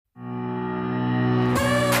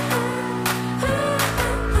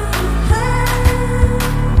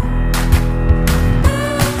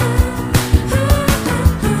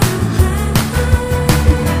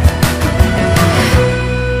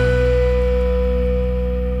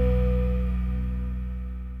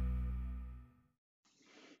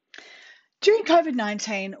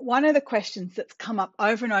COVID-19, one of the questions that's come up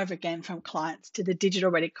over and over again from clients to the digital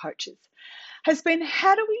ready coaches has been,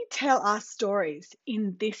 how do we tell our stories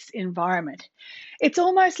in this environment? It's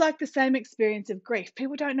almost like the same experience of grief.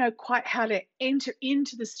 People don't know quite how to enter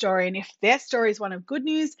into the story. And if their story is one of good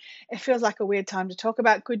news, it feels like a weird time to talk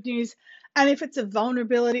about good news. And if it's a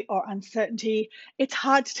vulnerability or uncertainty, it's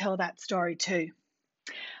hard to tell that story too.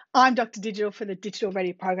 I'm Dr. Digital for the Digital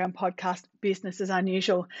Ready Program podcast, Business as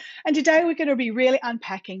Unusual. And today we're going to be really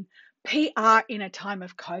unpacking PR in a time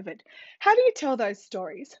of COVID. How do you tell those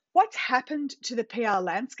stories? What's happened to the PR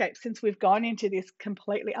landscape since we've gone into this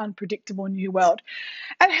completely unpredictable new world?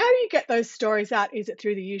 And how do you get those stories out? Is it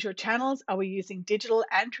through the usual channels? Are we using digital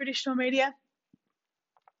and traditional media?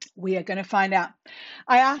 We are going to find out.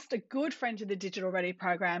 I asked a good friend to the Digital Ready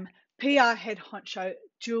program, PR head honcho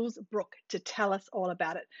Jules Brook, to tell us all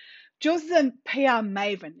about it. Jules is a PR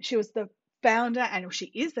maven. She was the founder, and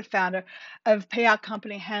she is the founder of PR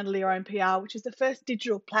company Handle Your Own PR, which is the first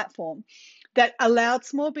digital platform that allowed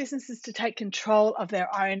small businesses to take control of their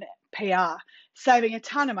own PR, saving a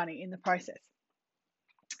ton of money in the process.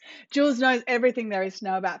 Jules knows everything there is to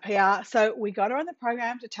know about PR, so we got her on the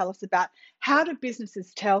program to tell us about how do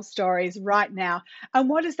businesses tell stories right now, and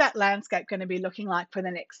what is that landscape going to be looking like for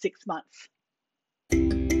the next 6 months.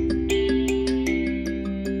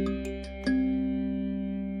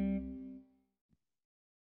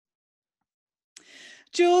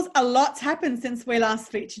 Jules, a lot's happened since we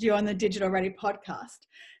last featured you on the Digital Ready podcast.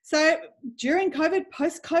 So during COVID,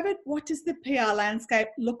 post-COVID, what does the PR landscape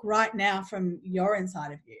look right now from your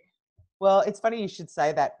inside of you? Well, it's funny you should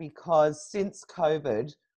say that, because since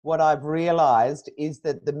COVID, what I've realized is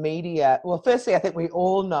that the media, well, firstly, I think we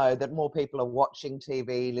all know that more people are watching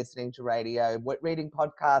TV, listening to radio, reading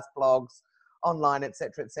podcasts, blogs, online, et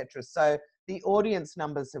cetera, et cetera. So the audience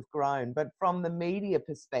numbers have grown. But from the media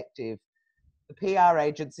perspective, the PR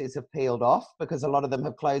agencies have peeled off because a lot of them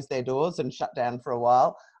have closed their doors and shut down for a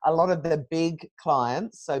while. A lot of the big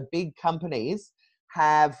clients, so big companies,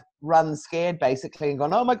 have run scared basically and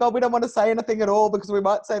gone, oh my God, we don't want to say anything at all because we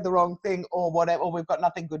might say the wrong thing or whatever, or we've got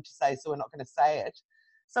nothing good to say, so we're not going to say it.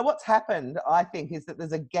 So what's happened, I think, is that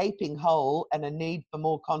there's a gaping hole and a need for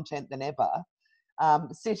more content than ever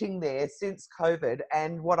sitting there since COVID.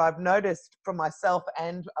 And what I've noticed from myself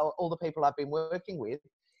and all the people I've been working with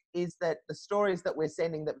is that the stories that we're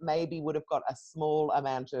sending that maybe would have got a small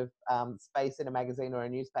amount of space in a magazine or a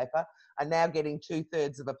newspaper are now getting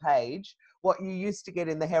 2/3 of a page. What you used to get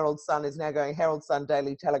in the Herald Sun is now going Herald Sun,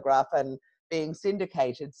 Daily Telegraph, and being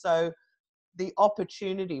syndicated. So the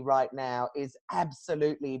opportunity right now is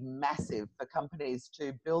absolutely massive for companies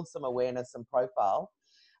to build some awareness and profile.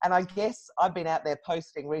 And I guess I've been out there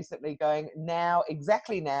posting recently going,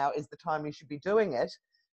 exactly now is the time you should be doing it,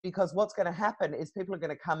 because what's going to happen is people are going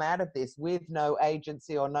to come out of this with no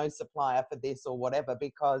agency or no supplier for this or whatever,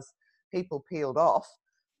 because people peeled off.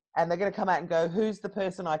 And they're going to come out and go, who's the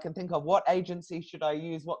person I can think of? What agency should I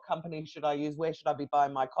use? What company should I use? Where should I be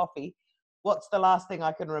buying my coffee? What's the last thing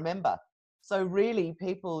I can remember? So really,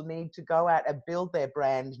 people need to go out and build their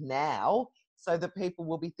brand now so that people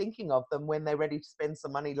will be thinking of them when they're ready to spend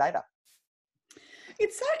some money later.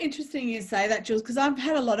 It's so interesting you say that, Jules, because I've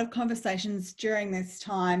had a lot of conversations during this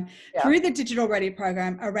time through the Digital Ready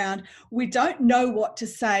program around we don't know what to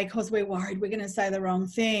say because we're worried we're going to say the wrong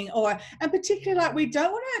thing, and particularly like we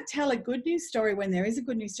don't want to tell a good news story when there is a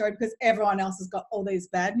good news story because everyone else has got all these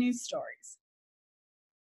bad news stories.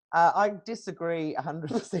 I disagree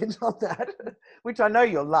 100% on that, which I know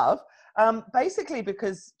you'll love. Basically,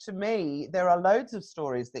 because to me, there are loads of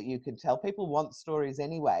stories that you can tell. People want stories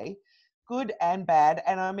anyway, good and bad.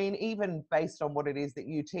 And I mean, even based on what it is that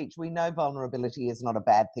you teach, we know vulnerability is not a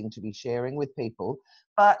bad thing to be sharing with people.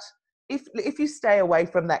 But if you stay away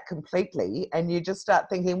from that completely and you just start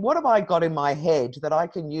thinking, what have I got in my head that I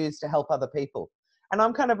can use to help other people? And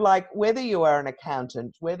I'm kind of like, whether you are an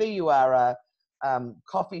accountant, whether you are a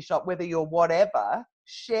coffee shop, whether you're whatever,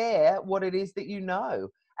 share what it is that you know.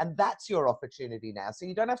 And that's your opportunity now. So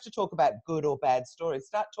you don't have to talk about good or bad stories.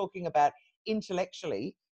 Start talking about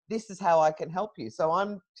intellectually, this is how I can help you. So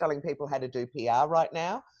I'm telling people how to do PR right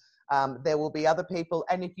now. There will be other people.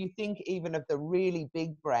 And if you think even of the really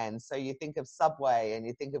big brands, so you think of Subway and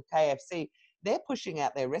you think of KFC, they're pushing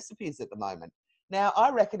out their recipes at the moment. Now, I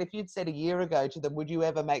reckon if you'd said a year ago to them, would you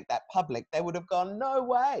ever make that public? They would have gone, no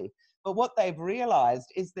way. But what they've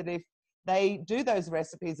realized is that if they do those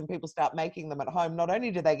recipes and people start making them at home, not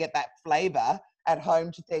only do they get that flavor at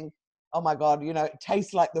home to think, oh my God, it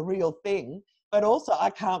tastes like the real thing, but also I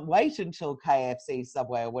can't wait until KFC,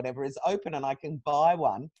 Subway or whatever is open and I can buy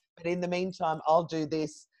one. But in the meantime, I'll do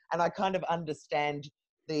this. And I kind of understand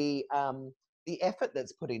the the effort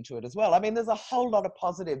that's put into it as well. I mean, there's a whole lot of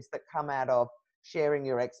positives that come out of sharing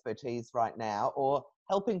your expertise right now or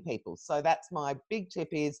helping people. So that's my big tip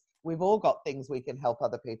is we've all got things we can help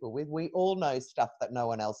other people with. We all know stuff that no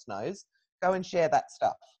one else knows. Go and share that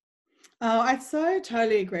stuff. Oh, I so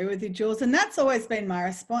totally agree with you, Jules. And that's always been my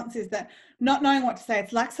response is that not knowing what to say,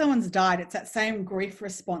 it's like someone's died. It's that same grief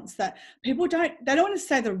response that people they don't want to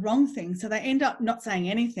say the wrong thing. So they end up not saying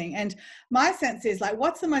anything. And my sense is like,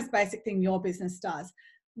 what's the most basic thing your business does?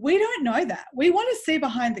 We don't know that. We want to see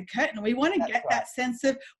behind the curtain. We want to get that sense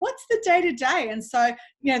of what's the day to day. And so,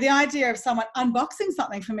 the idea of someone unboxing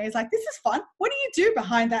something for me is like, this is fun. What do you do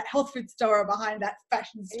behind that health food store or behind that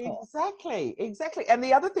fashion store? Exactly. And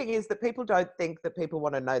the other thing is that people don't think that people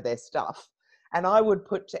want to know their stuff. And I would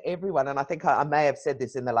put to everyone, and I think I may have said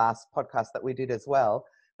this in the last podcast that we did as well,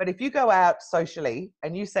 but if you go out socially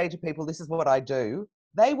and you say to people, this is what I do,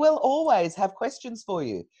 they will always have questions for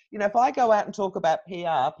you. If I go out and talk about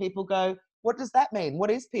PR, people go, what does that mean?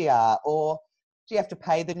 What is PR? Or do you have to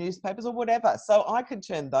pay the newspapers or whatever? So I could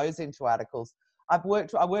turn those into articles. I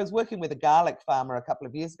was working with a garlic farmer a couple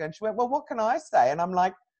of years ago and she went, well, what can I say? And I'm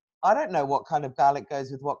like, I don't know what kind of garlic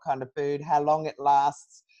goes with what kind of food, how long it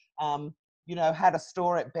lasts, how to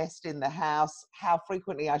store it best in the house, how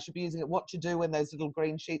frequently I should be using it, what to do when those little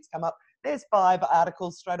green sheets come up. There's 5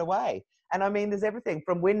 articles straight away. And I mean, there's everything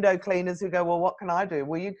from window cleaners who go, well, what can I do?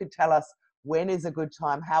 Well, you could tell us when is a good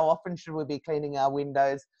time, how often should we be cleaning our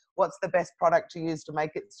windows, what's the best product to use to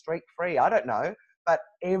make it streak free? I don't know, but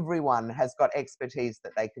everyone has got expertise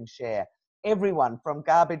that they can share. Everyone from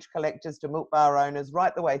garbage collectors to milk bar owners,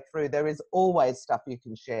 right the way through, there is always stuff you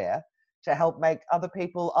can share to help make other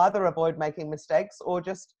people either avoid making mistakes or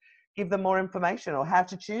just give them more information or how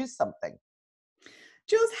to choose something.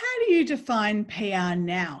 Jules, how do you define PR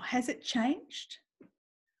now? Has it changed?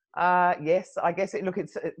 Yes, I guess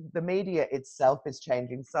it's the media itself is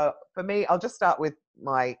changing. So for me, I'll just start with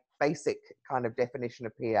my basic kind of definition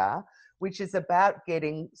of PR, which is about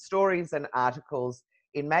getting stories and articles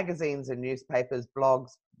in magazines and newspapers, blogs,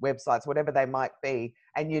 websites, whatever they might be,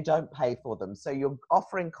 and you don't pay for them. So you're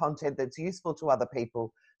offering content that's useful to other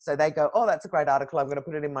people. So they go, oh, that's a great article. I'm going to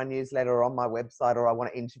put it in my newsletter or on my website, or I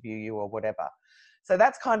want to interview you or whatever. So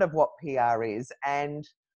that's kind of what PR is. And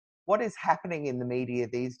what is happening in the media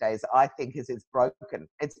these days, I think, is it's broken.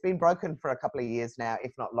 It's been broken for a couple of years now,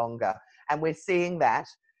 if not longer. And we're seeing that.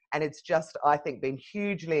 And it's just, I think, been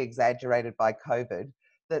hugely exaggerated by COVID,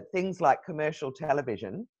 that things like commercial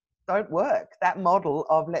television don't work. That model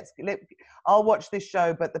of I'll watch this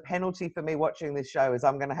show, but the penalty for me watching this show is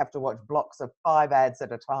I'm going to have to watch blocks of 5 ads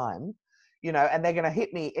at a time, and they're going to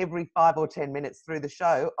hit me every 5 or 10 minutes through the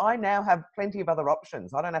show. I now have plenty of other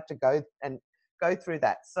options. I don't have to go through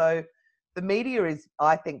that. So the media is,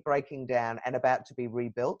 I think, breaking down and about to be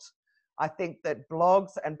rebuilt. I think that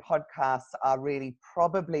blogs and podcasts are really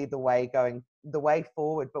probably the way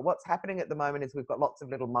forward. But what's happening at the moment is we've got lots of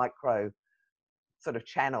little micro sort of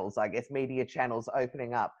channels, I guess, media channels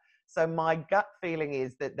opening up. So my gut feeling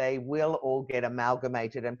is that they will all get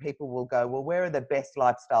amalgamated and people will go, well, where are the best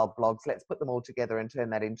lifestyle blogs? Let's put them all together and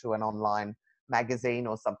turn that into an online magazine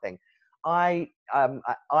or something. I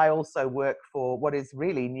also work for what is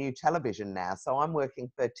really new television now. So I'm working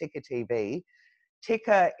for Ticker TV.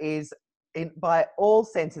 Ticker is, by all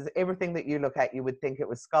senses, everything that you look at, you would think it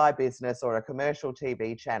was Sky Business or a commercial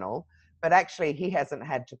TV channel. But actually, he hasn't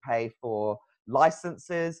had to pay for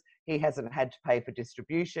licenses. He hasn't had to pay for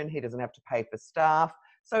distribution. He doesn't have to pay for staff.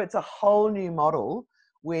 So it's a whole new model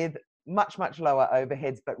with much, much lower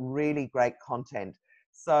overheads, but really great content.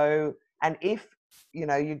 So, and if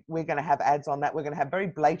we're going to have ads on that, we're going to have very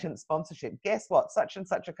blatant sponsorship. Guess what? Such and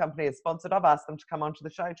such a company is sponsored. I've asked them to come onto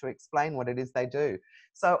the show to explain what it is they do.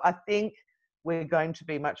 So I think we're going to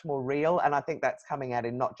be much more real. And I think that's coming out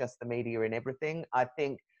in not just the media and everything. I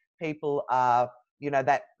think people are,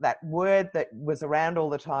 that word that was around all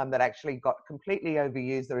the time that actually got completely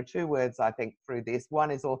overused. There are 2 words, I think, through this.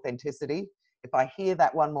 One is authenticity. If I hear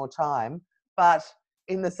that one more time, but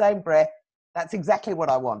in the same breath, that's exactly what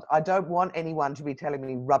I want. I don't want anyone to be telling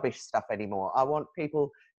me rubbish stuff anymore. I want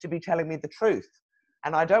people to be telling me the truth.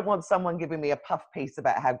 And I don't want someone giving me a puff piece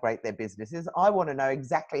about how great their business is. I want to know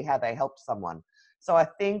exactly how they helped someone. So I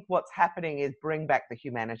think what's happening is bring back the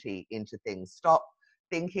humanity into things. Stop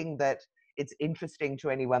thinking that it's interesting to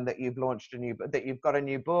anyone that you've got a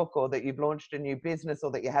new book or that you've launched a new business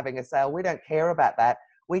or that you're having a sale. We don't care about that.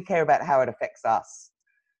 We care about how it affects us.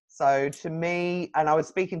 So to me, and I was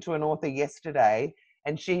speaking to an author yesterday,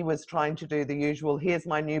 and she was trying to do the usual, here's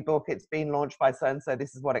my new book, it's been launched by so-and-so,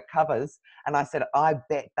 this is what it covers. And I said, I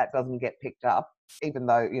bet that doesn't get picked up, even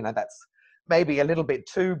though, that's maybe a little bit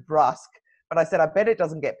too brusque. But I said, I bet it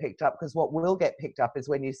doesn't get picked up, because what will get picked up is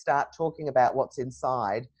when you start talking about what's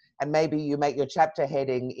inside, and maybe you make your chapter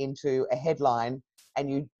heading into a headline,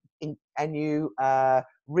 and you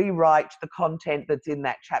rewrite the content that's in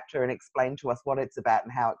that chapter and explain to us what it's about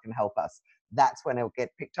and how it can help us. That's when it'll get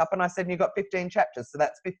picked up. And I said, you've got 15 chapters, so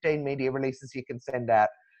that's 15 media releases you can send out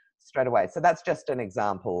straight away. So that's just an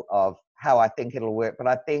example of how I think it'll work. But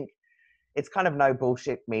I think it's kind of no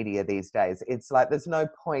bullshit media these days. It's like there's no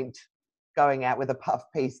point going out with a puff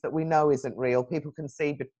piece that we know isn't real. People can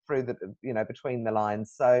see through the, between the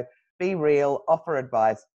lines. So be real, offer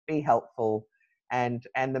advice, be helpful, and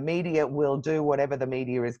the media will do whatever the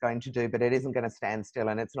media is going to do, but it isn't going to stand still,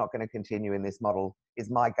 and it's not going to continue in this model, is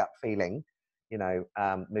my gut feeling,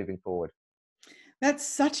 moving forward. That's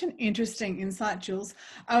such an interesting insight, Jules.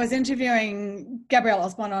 I was interviewing Gabrielle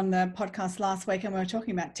Osborne on the podcast last week, and we were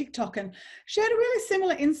talking about TikTok, and she had a really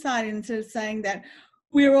similar insight into saying that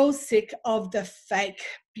we're all sick of the fake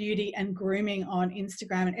beauty and grooming on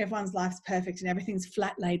Instagram, and everyone's life's perfect and everything's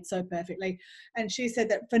flat laid so perfectly. And she said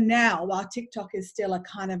that for now, while TikTok is still a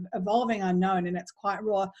kind of evolving unknown and it's quite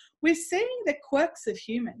raw, we're seeing the quirks of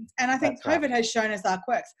humans. And I think COVID has shown us our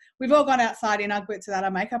quirks. We've all gone outside in Ugg boots without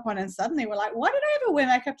our makeup on, and suddenly we're like, why did I ever wear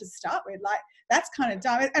makeup to start with? Like, that's kind of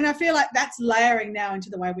dumb. And I feel like that's layering now into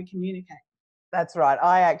the way we communicate. That's right.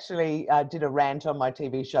 I actually did a rant on my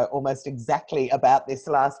TV show almost exactly about this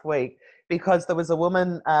last week, because there was a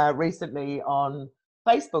woman recently on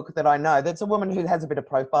Facebook that I know, that's a woman who has a bit of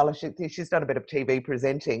profile. She's done a bit of TV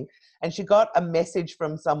presenting, and she got a message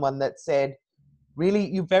from someone that said, really,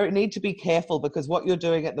 you need to be careful, because what you're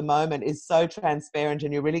doing at the moment is so transparent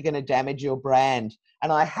and you're really going to damage your brand.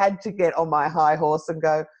 And I had to get on my high horse and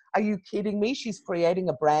go, are you kidding me? She's creating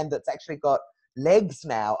a brand that's actually got legs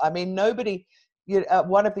now. I mean,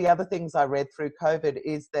 one of the other things I read through COVID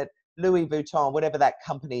is that Louis Vuitton, whatever that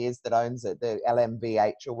company is that owns it, the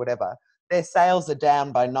LMVH or whatever, their sales are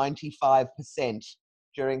down by 95%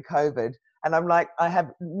 during COVID. And I'm like, I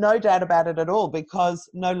have no doubt about it at all, because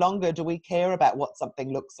no longer do we care about what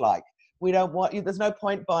something looks like. We don't want you. There's no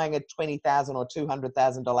point buying a $20,000 or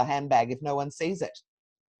 $200,000 handbag if no one sees it.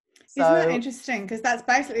 So, isn't that interesting? Because that's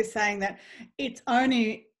basically saying that it's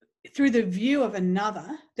only through the view of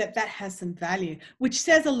another that has some value, which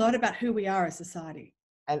says a lot about who we are as society.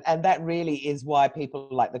 And that really is why people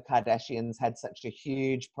like the Kardashians had such a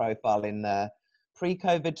huge profile in the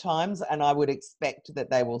pre-COVID times, and I would expect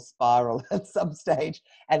that they will spiral at some stage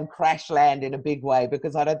and crash land in a big way,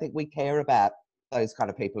 because I don't think we care about those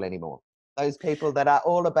kind of people anymore. Those people that are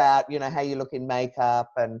all about, how you look in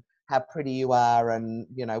makeup and how pretty you are and,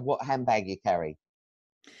 what handbag you carry.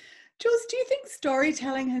 Jules, do you think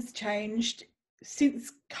storytelling has changed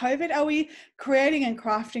since COVID? Are we creating and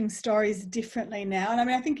crafting stories differently now? And I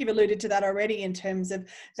mean, I think you've alluded to that already in terms of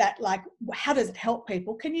that, like, how does it help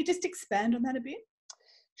people? Can you just expand on that a bit?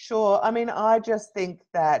 Sure. I mean, I just think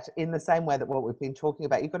that in the same way that what we've been talking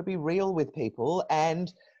about, you've got to be real with people.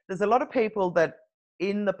 And there's a lot of people that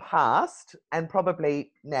in the past, and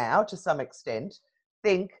probably now to some extent,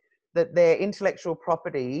 think that their intellectual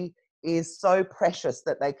property is so precious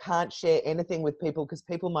that they can't share anything with people, because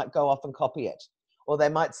people might go off and copy it, or they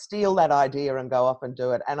might steal that idea and go off and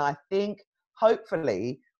do it. And I think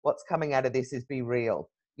hopefully what's coming out of this is be real.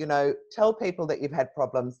 Tell people that you've had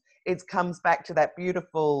problems. It comes back to that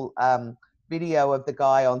beautiful video of the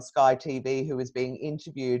guy on Sky TV who was being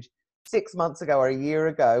interviewed 6 months ago or a year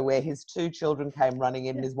ago, where his 2 children came running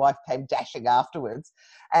in and his wife came dashing afterwards.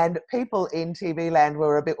 And people in TV land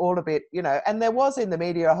were all a bit, and there was in the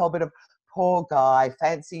media a whole bit of, poor guy,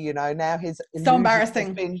 fancy, now his so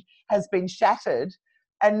embarrassing has been shattered.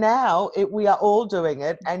 And now we are all doing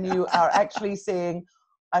it, and you are actually seeing.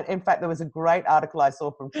 In fact, there was a great article I saw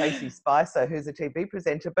from Tracy Spicer, who's a TV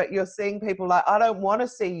presenter, but you're seeing people like, I don't want to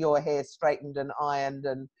see your hair straightened and ironed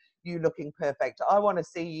and you looking perfect. I want to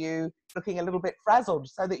see you looking a little bit frazzled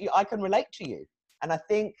so that I can relate to you. And I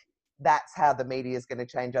think that's how the media is going to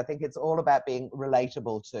change. I think it's all about being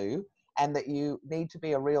relatable to, and that you need to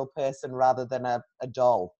be a real person rather than a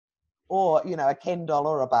doll, or, a Ken doll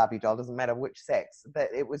or a Barbie doll, doesn't matter which sex. That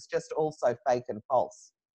it was just all so fake and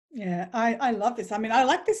false. Yeah, I love this. I mean, I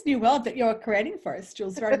like this new world that you're creating for us,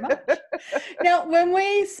 Jules, very much. Now, when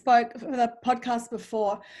we spoke for the podcast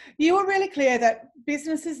before, you were really clear that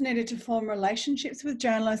businesses needed to form relationships with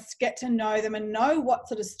journalists, get to know them and know what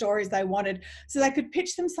sort of stories they wanted, so they could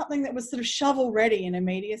pitch them something that was sort of shovel ready in a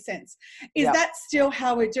media sense. Is that still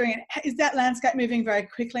how we're doing it? Is that landscape moving very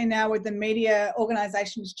quickly now with the media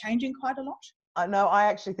organisations changing quite a lot? No, I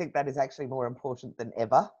actually think that is actually more important than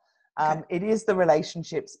ever. Okay. It is the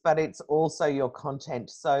relationships, but it's also your content.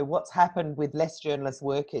 So what's happened with less journalists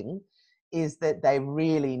working is that they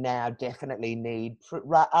really now definitely need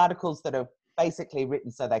articles that are basically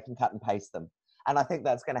written so they can cut and paste them. And I think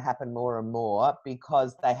that's going to happen more and more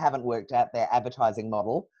because they haven't worked out their advertising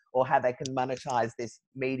model or how they can monetize this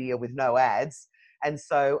media with no ads. And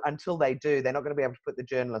so until they do, they're not going to be able to put the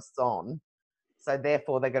journalists on. So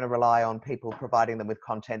therefore, they're going to rely on people providing them with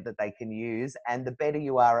content that they can use. And the better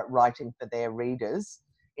you are at writing for their readers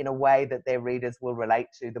in a way that their readers will relate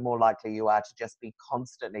to, the more likely you are to just be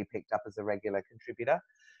constantly picked up as a regular contributor.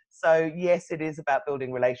 So yes, it is about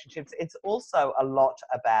building relationships. It's also a lot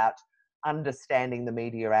about understanding the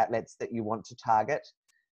media outlets that you want to target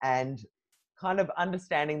and kind of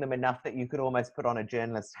understanding them enough that you could almost put on a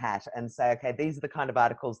journalist hat and say, okay, these are the kind of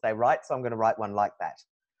articles they write, so I'm going to write one like that.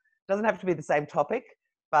 Doesn't have to be the same topic,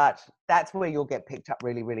 but that's where you'll get picked up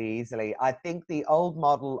really, really easily. I think the old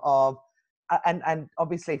model of, and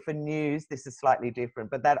obviously for news, this is slightly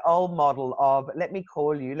different, but that old model of, let me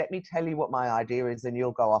call you, let me tell you what my idea is, and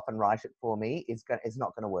you'll go off and write it for me is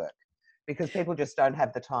not going to work because people just don't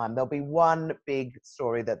have the time. There'll be one big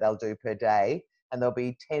story that they'll do per day, and there'll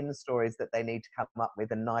be 10 stories that they need to come up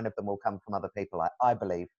with, and 9 of them will come from other people, I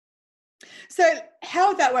believe. So how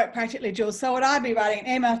would that work practically, Jules? So would I be writing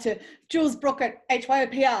an email to Jules Brooke at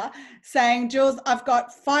HYOPR saying, Jules, I've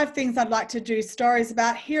got 5 things I'd like to do stories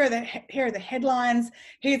about. Here are the headlines.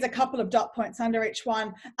 Here's a couple of dot points under each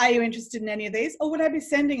one. Are you interested in any of these? Or would I be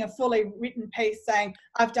sending a fully written piece saying,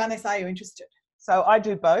 I've done this, are you interested? So I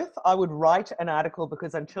do both. I would write an article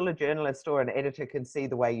because until a journalist or an editor can see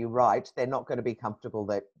the way you write, they're not going to be comfortable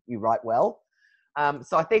that you write well.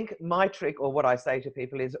 So I think my trick, or what I say to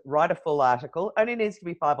people, is write a full article. Only needs to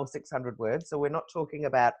be 500 or 600 words. So we're not talking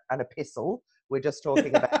about an epistle. We're just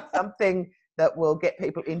talking about something that will get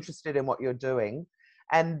people interested in what you're doing.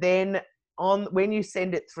 And then when you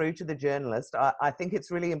send it through to the journalist, I think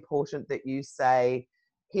it's really important that you say,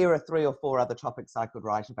 here are 3 or 4 other topics I could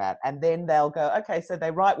write about. And then they'll go, okay, so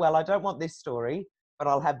they write, well, I don't want this story, but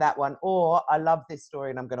I'll have that one. Or I love this story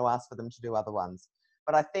and I'm going to ask for them to do other ones.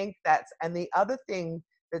 But I think and the other thing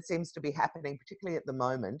that seems to be happening, particularly at the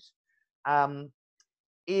moment,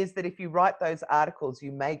 is that if you write those articles,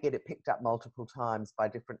 you may get it picked up multiple times by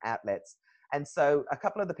different outlets. And so a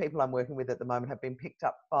couple of the people I'm working with at the moment have been picked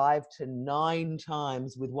up 5 to 9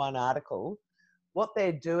 times with one article. What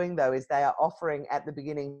they're doing, though, is they are offering at the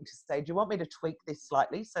beginning to say, do you want me to tweak this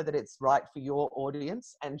slightly so that it's right for your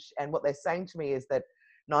audience? And what they're saying to me is that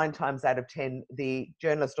 9 times out of 10, the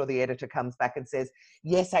journalist or the editor comes back and says,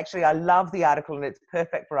 yes, actually, I love the article and it's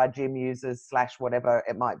perfect for our gym users / whatever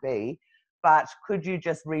it might be, but could you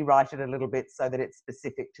just rewrite it a little bit so that it's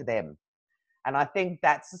specific to them? And I think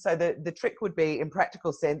so the trick would be, in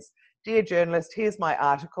practical sense, dear journalist, here's my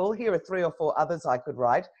article. Here are 3 or 4 others I could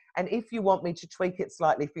write. And if you want me to tweak it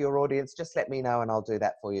slightly for your audience, just let me know and I'll do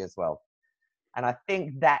that for you as well. And I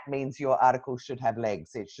think that means your article should have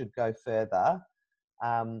legs. It should go further.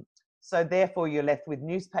 So therefore you're left with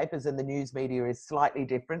newspapers, and the news media is slightly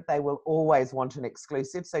different. They will always want an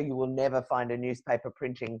exclusive. So you will never find a newspaper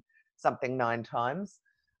printing something 9 times.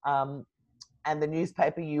 And the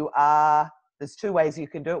newspaper, there's 2 ways you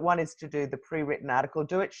can do it. One is to do the pre-written article,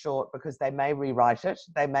 do it short because they may rewrite it.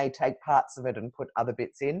 They may take parts of it and put other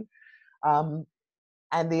bits in.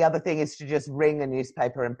 And the other thing is to just ring a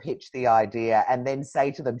newspaper and pitch the idea and then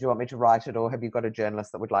say to them, do you want me to write it, or have you got a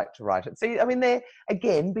journalist that would like to write it? So, I mean,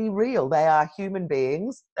 again, be real. They are human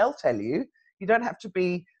beings. They'll tell you. You don't have to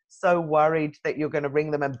be so worried that you're going to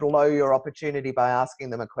ring them and blow your opportunity by asking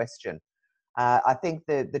them a question. I think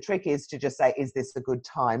the trick is to just say, is this a good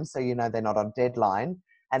time? So you know they're not on deadline.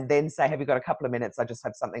 And then say, have you got a couple of minutes? I just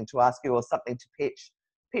have something to ask you, or something to pitch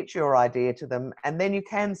your idea to them. And then you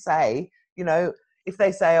can say, if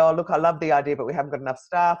they say, oh, look, I love the idea, but we haven't got enough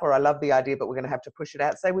staff, or I love the idea, but we're going to have to push it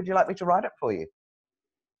out, say, would you like me to write it for you?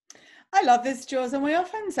 I love this, Jules. And we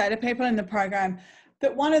often say to people in the program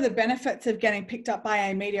that one of the benefits of getting picked up by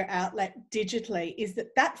a media outlet digitally is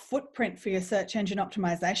that footprint for your search engine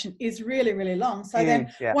optimization is really, really long. So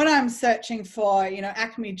then when I'm searching for,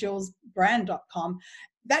 acmejulesbrand.com,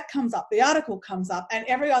 that comes up, the article comes up, and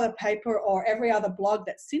every other paper or every other blog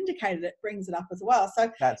that syndicated it brings it up as well.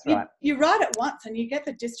 So that's right. You write it once and you get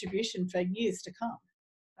the distribution for years to come.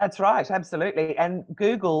 That's right, absolutely. And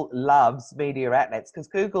Google loves media outlets because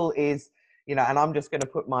Google is, and I'm just going to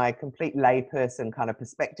put my complete layperson kind of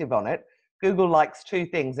perspective on it. Google likes 2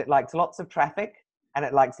 things. It likes lots of traffic and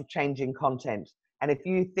it likes changing content. And if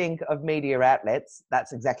you think of media outlets,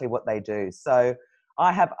 that's exactly what they do. So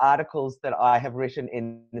I have articles that I have written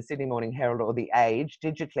in the Sydney Morning Herald or The Age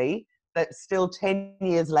digitally that still 10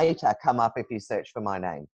 years later come up if you search for my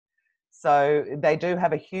name. So they do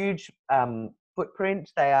have a huge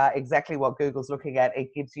footprint. They are exactly what Google's looking at.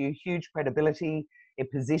 It gives you huge credibility.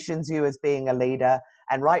 It positions you as being a leader.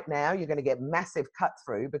 And right now, you're going to get massive cut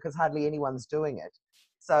through because hardly anyone's doing it.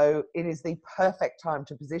 So it is the perfect time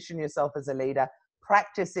to position yourself as a leader.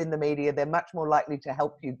 Practice in the media. They're much more likely to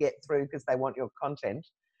help you get through because they want your content.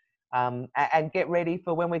 And get ready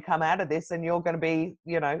for when we come out of this and you're going to be,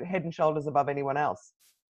 head and shoulders above anyone else.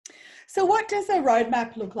 So what does a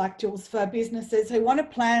roadmap look like, Jules, for businesses who want to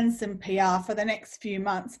plan some PR for the next few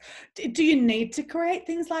months? Do you need to create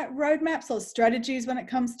things like roadmaps or strategies when it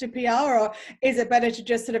comes to PR, or is it better to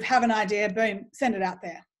just sort of have an idea, boom, send it out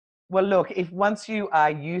there? Well, look, if once you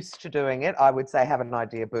are used to doing it, I would say have an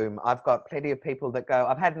idea, boom. I've got plenty of people that go,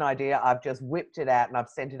 I've had an idea, I've just whipped it out and I've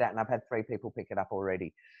sent it out and I've had 3 people pick it up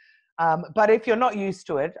already. But if you're not used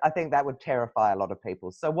to it, I think that would terrify a lot of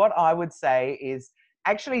people. So what I would say is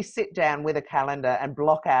actually sit down with a calendar and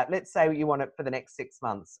block out, let's say you want it for the next 6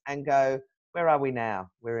 months and go, where are we now?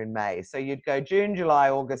 We're in May. So you'd go June, July,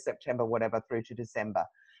 August, September, whatever, through to December.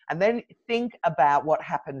 And then think about what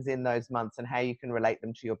happens in those months and how you can relate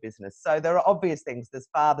them to your business. So there are obvious things. There's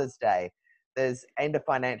Father's Day, there's end of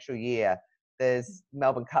financial year, there's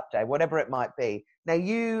Melbourne Cup Day, whatever it might be. Now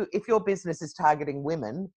if your business is targeting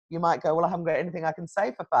women, you might go, well, I haven't got anything I can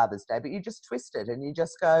say for Father's Day, but you just twist it and you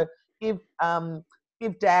just go, give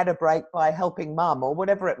dad a break by helping mum or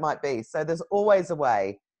whatever it might be. So there's always a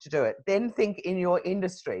way to do it. Then think in your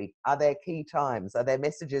industry, are there key times? Are there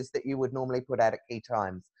messages that you would normally put out at key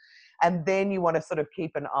times? And then you want to sort of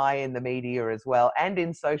keep an eye in the media as well. And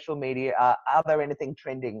in social media, are there anything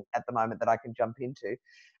trending at the moment that I can jump into?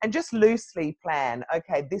 And just loosely plan,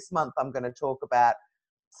 okay, this month I'm going to talk about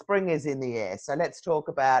spring is in the air. So let's talk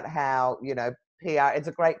about how, PR, it's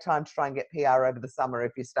a great time to try and get PR over the summer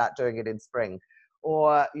if you start doing it in spring.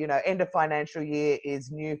 Or, end of financial year is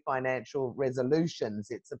new financial resolutions.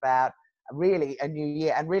 It's about really a new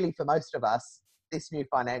year. And really for most of us, this new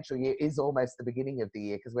financial year is almost the beginning of the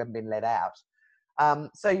year because we haven't been let out.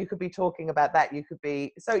 So you could be talking about that.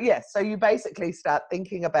 So you basically start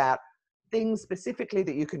thinking about things specifically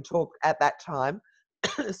that you can talk at that time.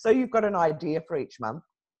 So you've got an idea for each month.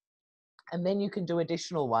 And then you can do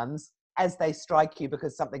additional ones as they strike you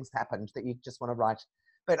because something's happened that you just want to write.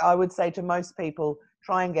 But I would say to most people,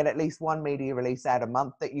 try and get at least one media release out a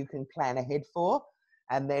month that you can plan ahead for.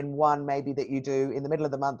 And then one maybe that you do in the middle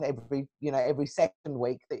of the month every second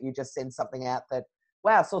week that you just send something out that,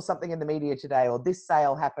 wow, I saw something in the media today, or this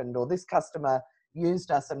sale happened, or this customer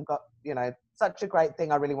used us and got, such a great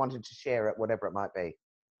thing. I really wanted to share it, whatever it might be.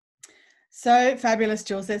 So fabulous,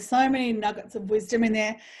 Jules. There's so many nuggets of wisdom in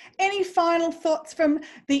there. Any final thoughts from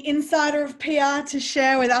the insider of PR to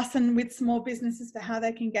share with us and with small businesses for how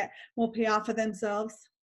they can get more PR for themselves?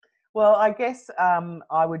 Well, I guess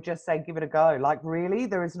I would just say give it a go. Like, really,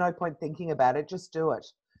 there is no point thinking about it. Just do it.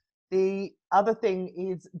 The other thing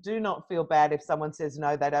is, do not feel bad if someone says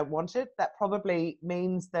no, they don't want it. That probably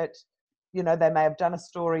means that, they may have done a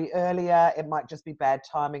story earlier. It might just be bad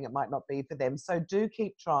timing. It might not be for them. So do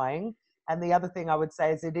keep trying. And the other thing I would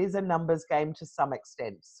say is it is a numbers game to some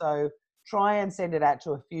extent. So try and send it out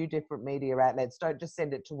to a few different media outlets. Don't just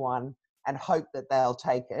send it to one and hope that they'll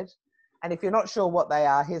take it. And if you're not sure what they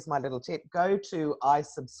are, here's my little tip. Go to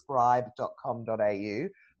isubscribe.com.au,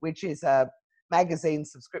 which is a magazine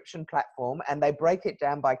subscription platform, and they break it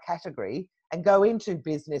down by category and go into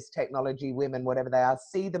business, technology, women, whatever they are,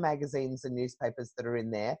 see the magazines and newspapers that are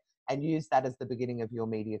in there and use that as the beginning of your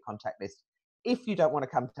media contact list. If you don't want to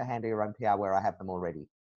come to Handle Your Own PR where I have them already.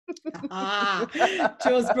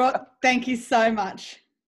 Jules Brock, thank you so much.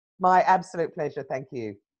 My absolute pleasure. Thank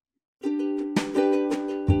you.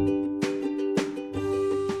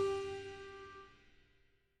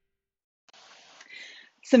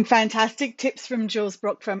 Some fantastic tips from Jules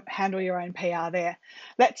Brook from Handle Your Own PR there.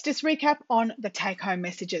 Let's just recap on the take-home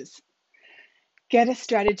messages. Get a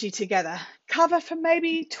strategy together. Cover for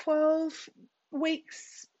maybe 12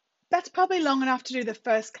 weeks. That's probably long enough to do the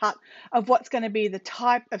first cut of what's going to be the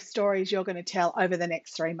type of stories you're going to tell over the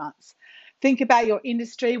next 3 months. Think about your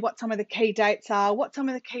industry, what some of the key dates are, what some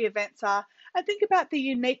of the key events are, and think about the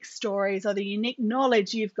unique stories or the unique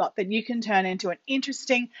knowledge you've got that you can turn into an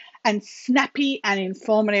interesting and snappy and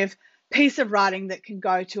informative piece of writing that can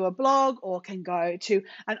go to a blog or can go to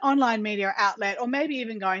an online media outlet or maybe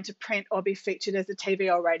even go into print or be featured as a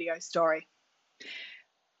TV or radio story.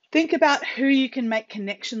 Think about who you can make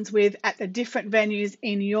connections with at the different venues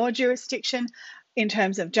in your jurisdiction in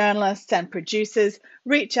terms of journalists and producers.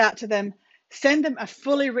 Reach out to them. Send them a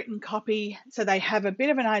fully written copy so they have a bit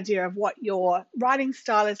of an idea of what your writing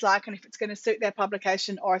style is like and if it's going to suit their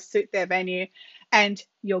publication or suit their venue, and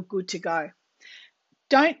you're good to go.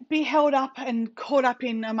 Don't be held up and caught up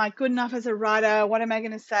in, am I good enough as a writer? What am I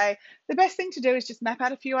going to say? The best thing to do is just map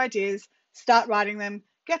out a few ideas, start writing them,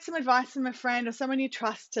 get some advice from a friend or someone you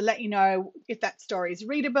trust to let you know if that story is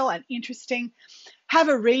readable and interesting. Have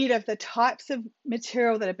a read of the types of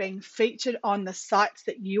material that are being featured on the sites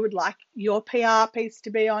that you would like your PR piece to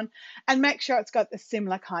be on, and make sure it's got the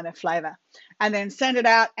similar kind of flavor. And then send it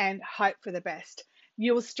out and hope for the best.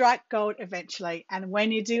 You will strike gold eventually. And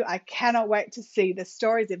when you do, I cannot wait to see the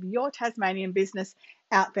stories of your Tasmanian business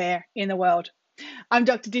out there in the world. I'm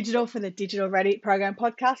Dr. Digital for the Digital Ready Program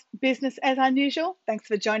podcast, Business as Unusual. Thanks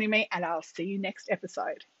for joining me, and I'll see you next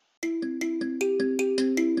episode.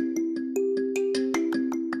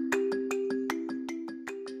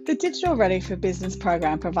 The Digital Ready for Business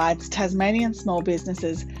program provides Tasmanian small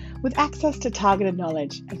businesses with access to targeted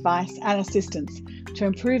knowledge, advice and assistance to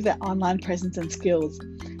improve their online presence and skills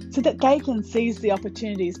so that they can seize the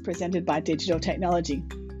opportunities presented by digital technology.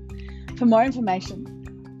 For more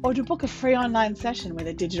information or to book a free online session with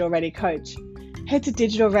a Digital Ready coach, head to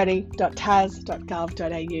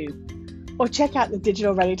digitalready.tas.gov.au or check out the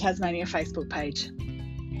Digital Ready Tasmania Facebook page.